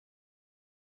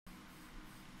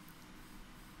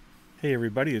Hey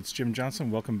everybody, it's Jim Johnson.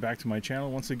 Welcome back to my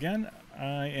channel once again.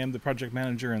 I am the project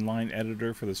manager and line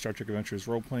editor for the Star Trek Adventures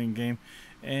role-playing game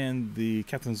and the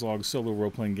Captain's Log solo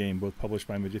role-playing game, both published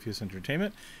by Modiphius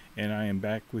Entertainment. And I am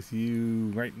back with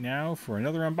you right now for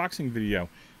another unboxing video.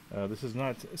 This is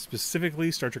not specifically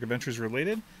Star Trek Adventures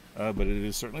related, but it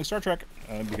is certainly Star Trek,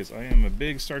 because I am a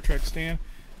big Star Trek stan.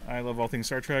 I love all things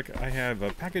Star Trek. I have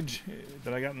a package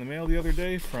that I got in the mail the other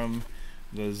day from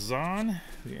the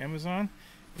Amazon.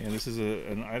 And this is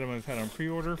an item I've had on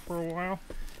pre-order for a while,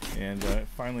 and it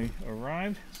finally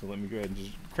arrived. So let me go ahead and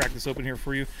just crack this open here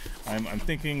for you. I'm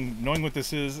thinking, knowing what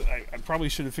this is, I probably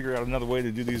should have figured out another way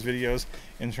to do these videos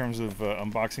in terms of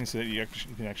unboxing so that you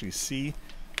can actually see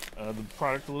the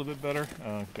product a little bit better.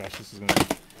 Gosh, this is going to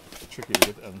be tricky to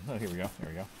get. Oh, here we go. There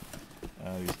we go.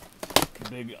 These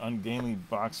big ungainly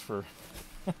box for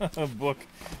a book,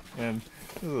 and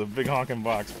this is a big honking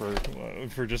box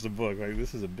for just a book. Like,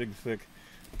 this is a big, thick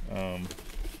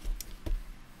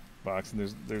box,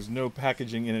 and there's no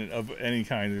packaging in it of any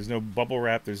kind. There's no bubble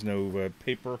wrap, there's no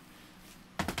paper.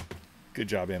 Good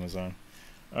job, Amazon.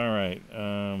 All right,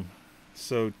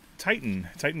 so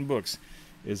Titan Books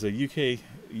is a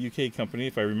UK company,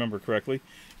 if I remember correctly,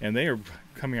 and they are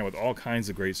coming out with all kinds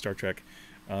of great Star Trek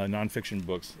nonfiction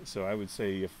books. So I would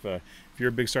say if you're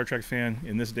a big Star Trek fan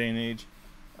in this day and age,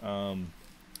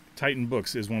 Titan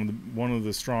Books is one of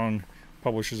the strong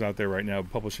publishers out there right now,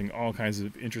 publishing all kinds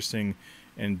of interesting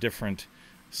and different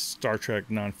Star Trek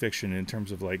nonfiction in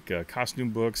terms of like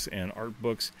costume books and art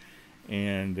books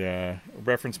and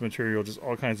reference material, just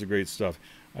all kinds of great stuff.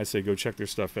 I say go check their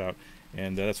stuff out,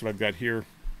 and that's what I've got here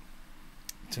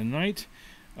tonight.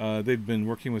 They've been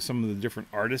working with some of the different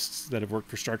artists that have worked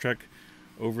for Star Trek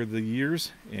over the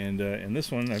years, and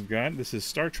this one I've got, this is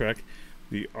Star Trek,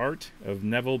 the Art of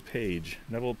Neville Page.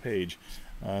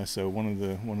 So one of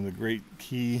the great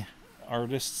key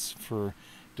artists for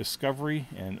Discovery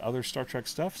and other Star Trek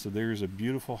stuff. So there's a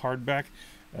beautiful hardback.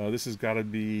 This has got to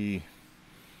be,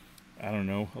 I don't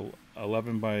know,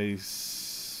 11 by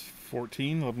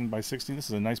 14, 11 by 16. This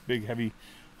is a nice big heavy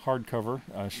hardcover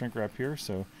shrink wrap here.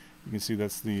 So you can see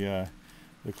that's the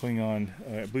Klingon.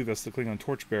 I believe that's the Klingon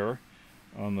torchbearer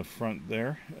on the front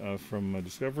there from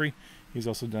Discovery. He's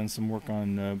also done some work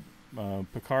on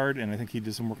Picard, and I think he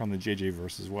did some work on the JJ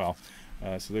verse as well.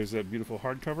 So there's that beautiful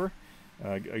hardcover.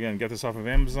 Again, get this off of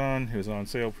Amazon. It was on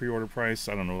sale, pre-order price,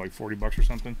 I don't know, like $40 or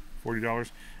something,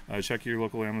 $40. Check your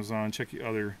local Amazon, check your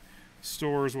other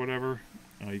stores, whatever.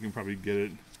 You can probably get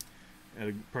it at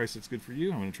a price that's good for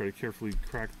you. I'm going to try to carefully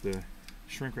crack the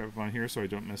shrink wrap on here so I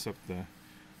don't mess up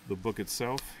the book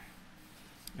itself.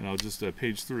 And I'll just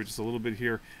page through it just a little bit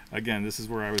here. Again, this is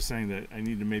where I was saying that I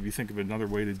need to maybe think of another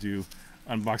way to do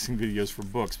unboxing videos for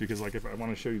books, because like if I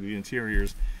want to show you the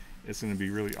interiors, it's going to be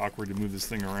really awkward to move this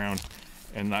thing around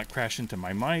and not crash into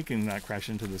my mic and not crash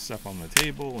into the stuff on the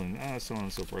table and so on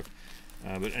and so forth.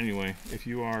 But anyway, if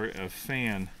you are a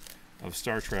fan of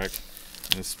Star Trek,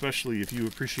 and especially if you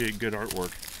appreciate good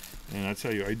artwork, and I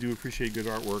tell you, I do appreciate good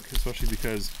artwork, especially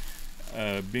because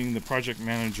being the project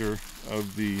manager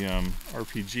of the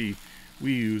RPG,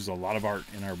 we use a lot of art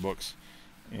in our books,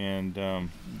 and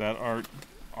that art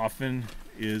often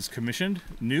is commissioned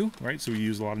new, right? So we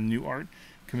use a lot of new art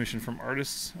commissioned from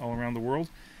artists all around the world,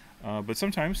 but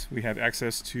sometimes we have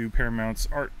access to Paramount's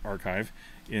art archive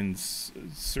in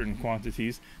certain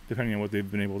quantities, depending on what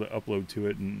they've been able to upload to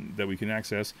it and that we can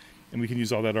access, and we can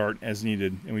use all that art as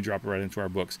needed, and we drop it right into our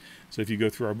books. So if you go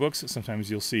through our books, sometimes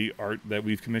you'll see art that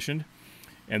we've commissioned,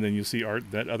 and then you'll see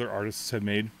art that other artists have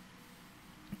made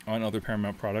on other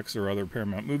Paramount products or other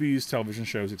Paramount movies, television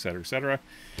shows, etc., etc.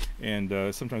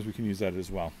 And sometimes we can use that as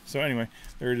well. So anyway,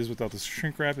 there it is without the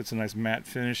shrink wrap. It's a nice matte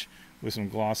finish with some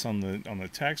gloss on the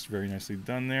text. Very nicely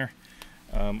done there.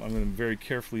 I'm going to very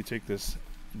carefully take this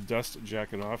dust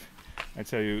jacket off. I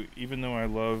tell you, even though I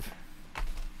love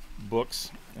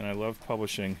books and I love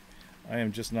publishing, I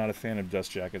am just not a fan of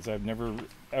dust jackets. I've never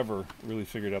ever really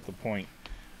figured out the point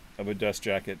of a dust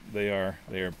jacket. They are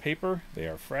paper. They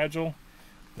are fragile.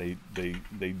 They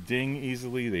ding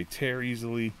easily, they tear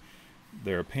easily,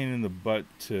 they're a pain in the butt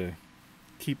to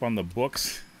keep on the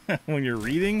books when you're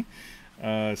reading.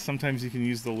 Sometimes you can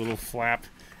use the little flap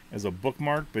as a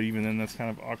bookmark, but even then that's kind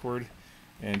of awkward.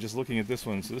 And just looking at this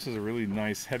one, so this is a really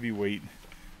nice heavyweight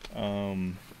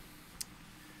not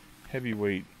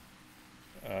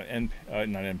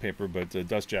end paper, but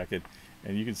dust jacket.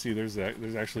 And you can see there's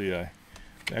actually they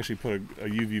actually put a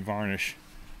UV varnish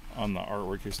on the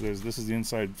artwork here. So this is the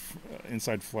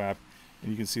inside flap,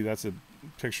 and you can see that's a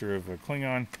picture of a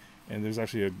Klingon, and there's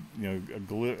actually a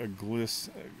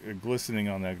glistening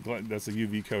on that. That's a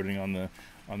UV coating on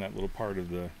that little part of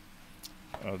the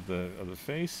of the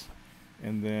face,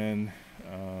 and then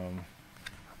a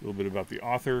little bit about the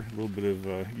author, a little bit of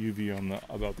UV on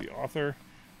about the author.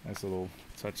 Nice little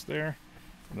touch there.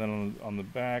 And then on the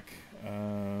back,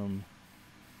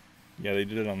 yeah, they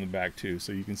did it on the back too.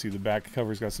 So you can see the back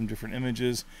cover's got some different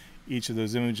images. Each of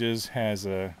those images has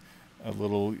a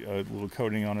little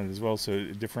coating on it as well, so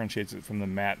it differentiates it from the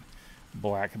matte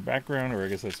black background, or I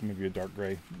guess that's maybe a dark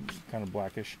gray, kind of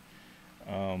blackish.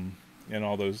 And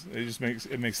all those, it just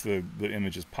makes the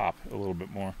images pop a little bit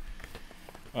more.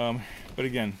 But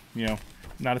again, you know,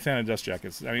 not a fan of dust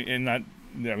jackets. I mean,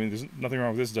 there's nothing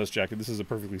wrong with this dust jacket. This is a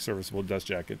perfectly serviceable dust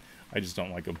jacket. I just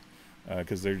don't like them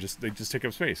because they just take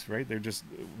up space, right? They're just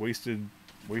wasted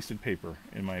paper,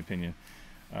 in my opinion.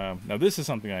 Now this is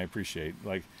something I appreciate.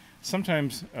 Like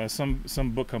sometimes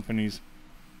some book companies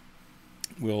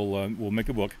will make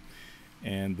a book,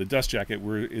 and the dust jacket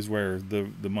is where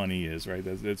the money is, right?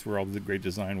 That's where all the great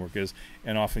design work is.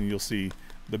 And often you'll see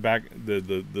the back,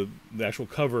 the actual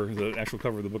cover,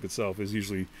 of the book itself is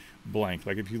usually blank.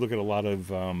 Like if you look at a lot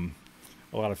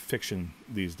of fiction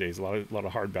these days, a lot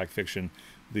of hardback fiction,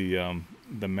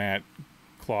 the matte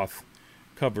cloth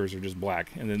covers are just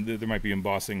black, and then there might be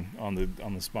embossing on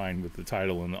the spine with the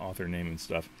title and the author name and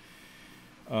stuff.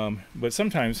 But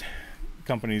sometimes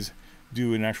companies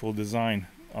do an actual design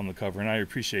on the cover, and I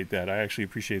appreciate that. I actually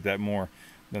appreciate that more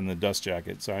than the dust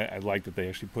jacket. So I like that they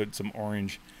actually put some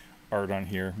orange art on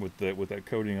here with that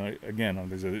coating. Again,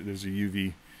 there's a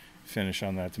UV finish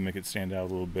on that to make it stand out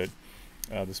a little bit.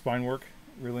 The spine work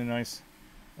really nice.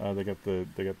 They got the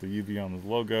UV on the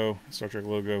logo, Star Trek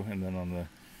logo, and then on the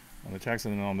text,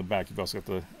 and then on the back you've also got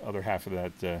the other half of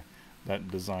that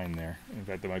design there. In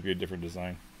fact, that might be a different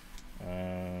design.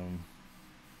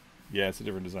 Yeah, it's a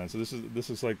different design. So this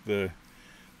looks like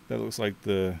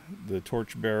the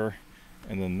torchbearer,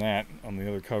 and then that on the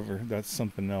other cover, that's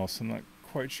something else. I'm not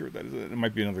quite sure what that is. It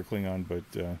might be another Klingon, but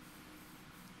I'm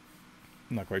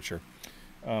not quite sure.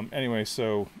 Anyway,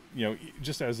 so you know,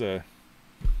 just as an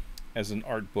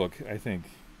art book, I think,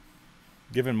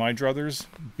 given my druthers,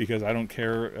 because I don't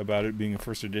care about it being a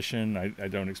first edition, I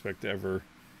don't expect to ever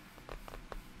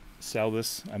sell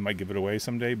this. I might give it away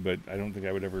someday, but I don't think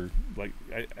I would ever, like,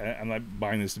 I'm not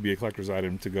buying this to be a collector's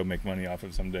item to go make money off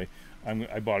of someday.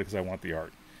 I bought it because I want the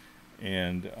art,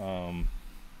 and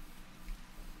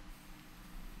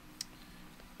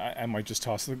I might just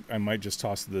toss the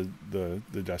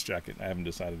dust jacket. I haven't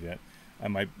decided yet. I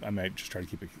might just try to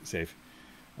keep it safe.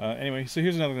 Anyway, so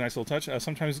here's another nice little touch.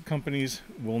 Sometimes companies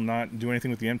will not do anything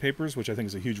with the end papers, which I think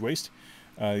is a huge waste.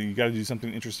 You got to do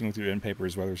something interesting with your end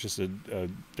papers, whether it's just a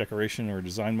decoration or a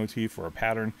design motif or a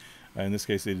pattern. In this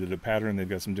case, they did a pattern. They've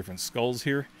got some different skulls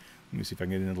here. Let me see if I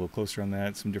can get in a little closer on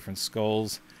that. Some different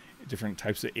skulls, different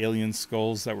types of alien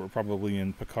skulls that were probably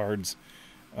in Picard's,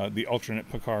 the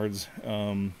alternate Picard's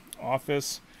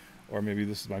office, or maybe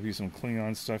this might be some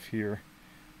Klingon stuff here.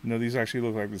 No, these actually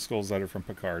look like the skulls that are from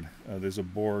Picard. There's a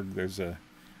Borg, there's a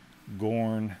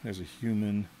Gorn, there's a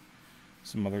human,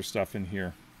 some other stuff in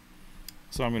here.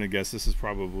 So I'm going to guess this is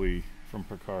probably from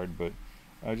Picard, but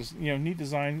just, you know, neat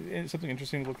design, something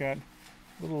interesting to look at. A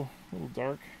little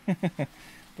dark.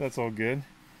 That's all good.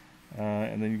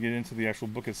 And then you get into the actual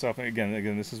book itself. And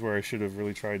again, this is where I should have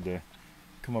really tried to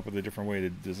come up with a different way to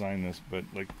design this. But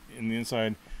like in the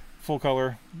inside, full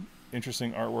color,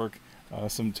 interesting artwork.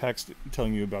 Some text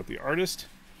telling you about the artist.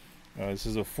 This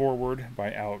is a foreword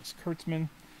by Alex Kurtzman,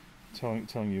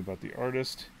 telling you about the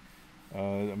artist.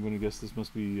 I'm going to guess this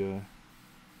must be.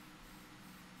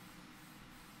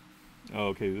 Oh,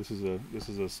 okay, this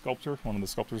is a sculptor, one of the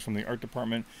sculptors from the art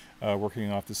department,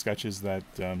 working off the sketches that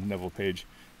Neville Page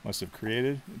must have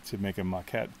created to make a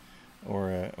maquette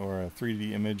or a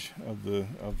 3D image of the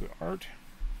art.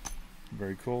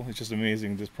 Very cool. It's just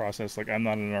amazing, this process. Like, I'm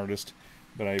not an artist,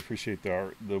 but I appreciate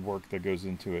the work that goes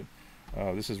into it.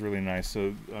 This is really nice.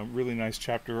 So really nice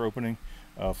chapter opening,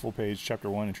 full page, chapter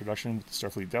 1 introduction with the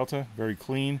Starfleet Delta. Very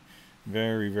clean,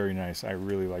 very, very nice. I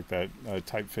really like that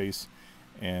typeface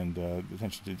and the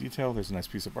attention to detail. There's a nice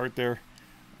piece of art there.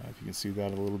 If you can see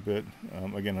that a little bit.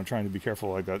 Again, I'm trying to be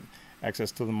careful. I got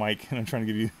access to the mic, and I'm trying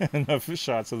to give you enough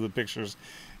shots of the pictures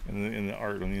and the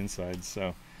art on the inside.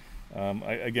 So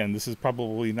again, this is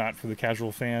probably not for the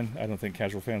casual fan. I don't think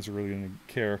casual fans are really going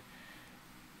to care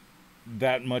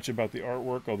that much about the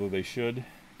artwork, although they should,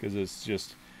 because it's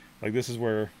just like this is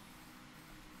where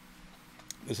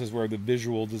the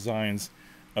visual designs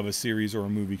of a series or a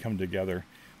movie come together.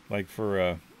 Like for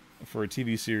a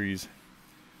TV series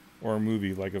or a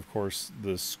movie, like, of course,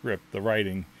 the script, the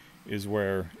writing is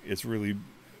where it's really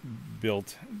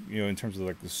built, you know, in terms of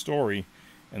like the story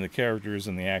and the characters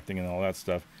and the acting and all that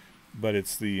stuff. But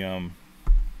it's the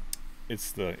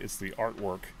it's the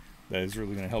artwork that is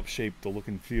really going to help shape the look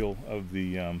and feel of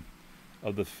the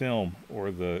film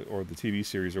or the TV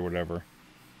series or whatever.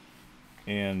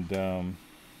 And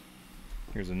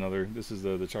here's another. This is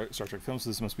the Star Trek film. So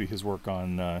this must be his work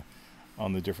on the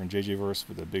different JJ verse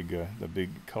with the big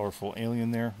colorful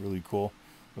alien there. Really cool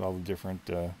with all the different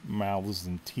mouths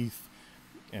and teeth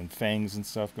and fangs and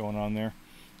stuff going on there.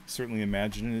 Certainly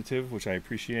imaginative, which I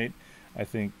appreciate. I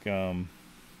think you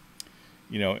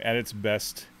know, at its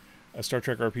best, a Star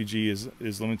Trek RPG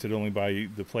is limited only by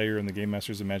the player and the game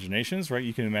master's imaginations, right?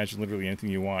 You can imagine literally anything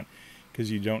you want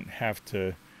because you don't have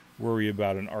to worry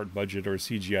about an art budget or a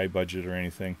CGI budget or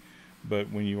anything.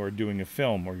 But when you are doing a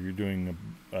film or you're doing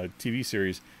a TV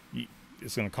series,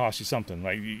 it's going to cost you something.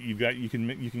 Like you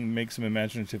can make some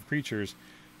imaginative creatures,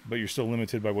 but you're still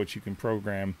limited by what you can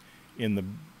program in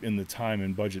the time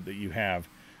and budget that you have.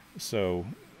 So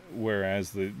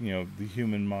whereas the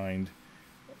human mind,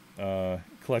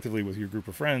 collectively with your group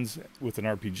of friends with an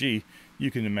RPG,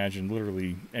 you can imagine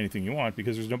literally anything you want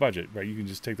because there's no budget, right? You can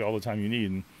just take all the time you need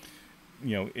and,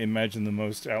 you know, imagine the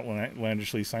most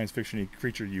outlandishly science fiction-y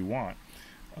creature you want.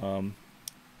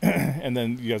 And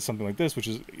then you got something like this, which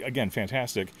is, again,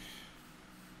 fantastic.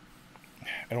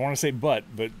 I don't want to say but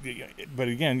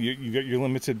again, you're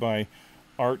limited by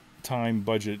art, time,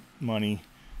 budget, money,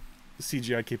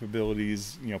 CGI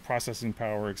capabilities, you know, processing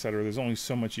power, etc. There's only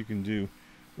so much you can do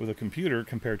with a computer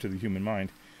compared to the human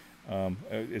mind.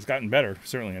 It's gotten better,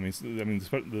 certainly. I mean,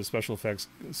 the special effects,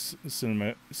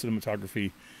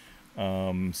 cinematography,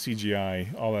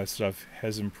 CGI, all that stuff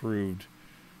has improved,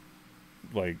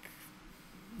 like,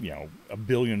 you know, a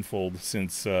billionfold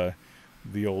since the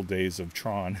old days of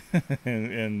Tron,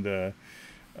 and you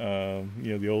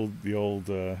know, the old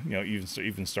you know,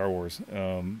 even Star Wars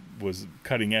was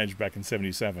cutting edge back in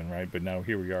 '77, right? But now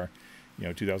here we are, you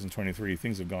know, 2023.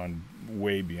 Things have gone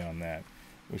way beyond that,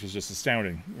 which is just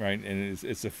astounding, right? And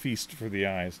it's a feast for the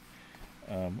eyes.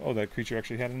 Oh, that creature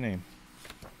actually had a name.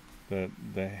 The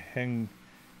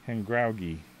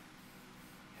Hengraugi.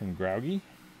 Hengraugi.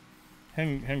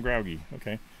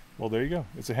 Okay. Well, there you go.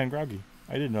 It's a Hengraugi.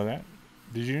 I didn't know that.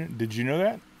 Did you know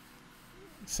that?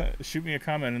 Shoot me a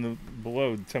comment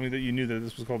below. Tell me that you knew that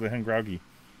this was called the Hengraugi.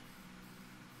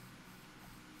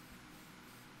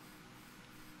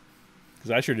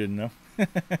 Because I sure didn't know.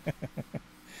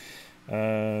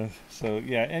 So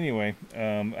yeah. Anyway,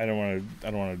 I don't want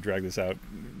to drag this out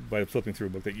by flipping through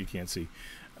a book that you can't see.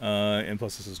 And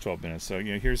plus, this is 12 minutes. So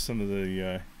you know, here's some of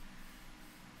the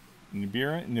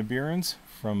Nibirans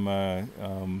from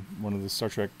one of the Star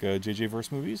Trek JJ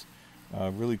verse movies.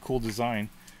 Really cool design.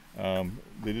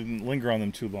 They didn't linger on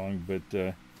them too long, but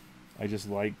I just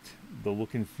liked the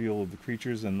look and feel of the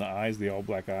creatures and the eyes, the all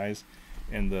black eyes,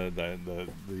 and the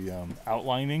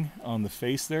outlining on the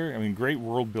face there. I mean, great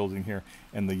world building here,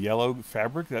 and the yellow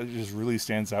fabric that just really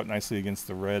stands out nicely against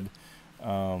the red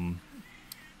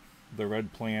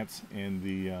plants and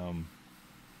the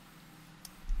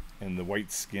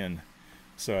white skin.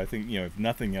 So I think, you know, if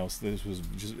nothing else, this was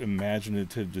just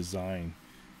imaginative design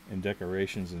and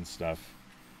decorations and stuff.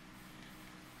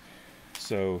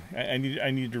 So I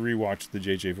need to rewatch the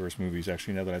JJ verse movies,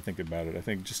 actually, now that I think about it. I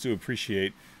think just to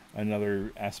appreciate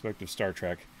another aspect of Star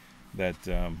Trek that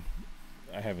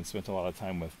I haven't spent a lot of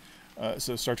time with.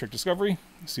 So Star Trek Discovery,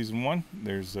 Season 1.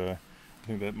 There's, I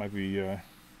think that might be, I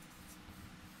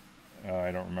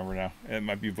don't remember now. It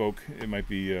might be Voke. It might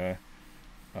be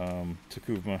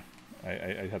Takuvma.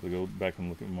 I'd have to go back and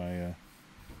look at my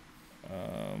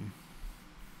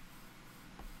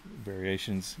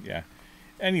variations. Yeah.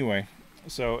 Anyway,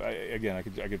 so I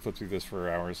could flip through this for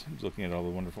hours, looking at all the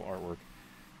wonderful artwork.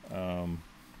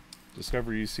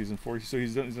 Discovery Season 4. So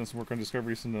he's done some work on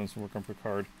Discovery. He's done some work on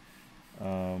Picard.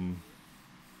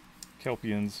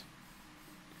 Kelpians.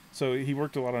 So he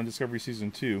worked a lot on Discovery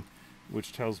Season 2,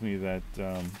 which tells me that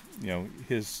you know,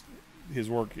 his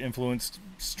work influenced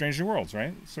Strange New Worlds,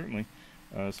 right? Certainly.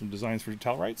 Some designs for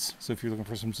Tellarites. So if you're looking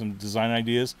for some design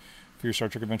ideas for your Star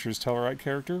Trek Adventures Tellarite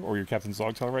character or your Captain's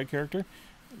Log Tellarite character,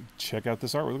 check out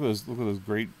this artwork. Look at those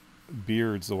great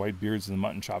beards, the white beards and the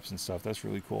mutton chops and stuff. That's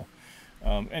really cool.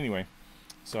 Anyway,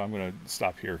 so I'm going to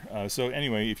stop here. So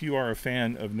anyway, if you are a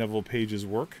fan of Neville Page's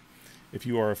work, if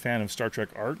you are a fan of Star Trek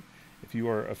art, if you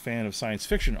are a fan of science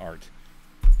fiction art,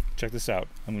 check this out.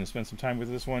 I'm going to spend some time with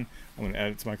this one. I'm going to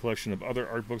add it to my collection of other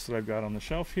art books that I've got on the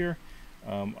shelf here.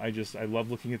 I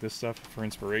love looking at this stuff for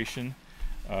inspiration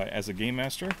as a game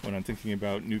master when I'm thinking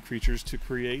about new creatures to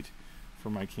create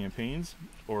for my campaigns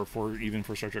or even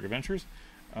for Star Trek Adventures.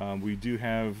 We do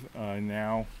have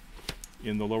now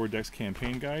in the Lower Decks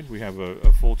campaign guide, we have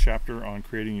a full chapter on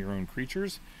creating your own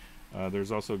creatures.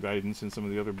 There's also guidance in some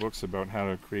of the other books about how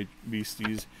to create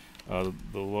beasties. The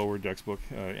lower decks book,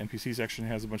 NPC section,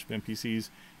 has a bunch of NPCs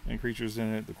and creatures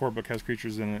in it. The core book has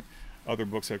creatures in it. Other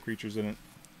books have creatures in it.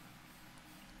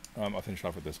 I'll finish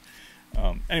off with this.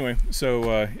 Anyway,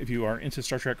 so if you are into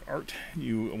Star Trek art,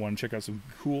 you want to check out some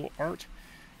cool art,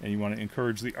 and you want to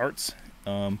encourage the arts,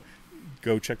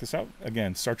 go check this out.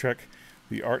 Again, Star Trek,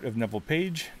 The Art of Neville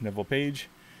Page. Neville Page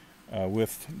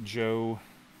with Joe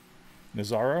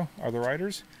Nazaro are the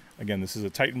writers. Again, this is a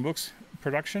Titan Books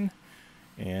production,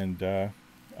 and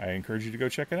I encourage you to go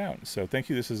check it out. So thank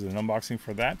you. This is an unboxing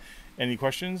for that. Any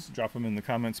questions, drop them in the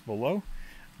comments below.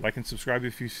 Like and subscribe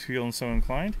if you feel so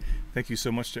inclined. Thank you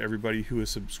so much to everybody who has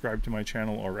subscribed to my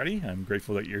channel already. I'm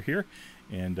grateful that you're here,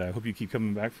 and I hope you keep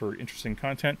coming back for interesting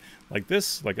content like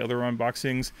this, like other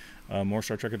unboxings, more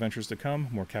Star Trek adventures to come,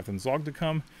 more Captain's Log to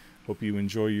come. Hope you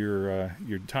enjoy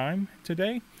your time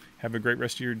today. Have a great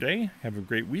rest of your day. Have a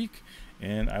great week,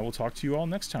 and I will talk to you all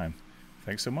next time.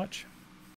 Thanks so much.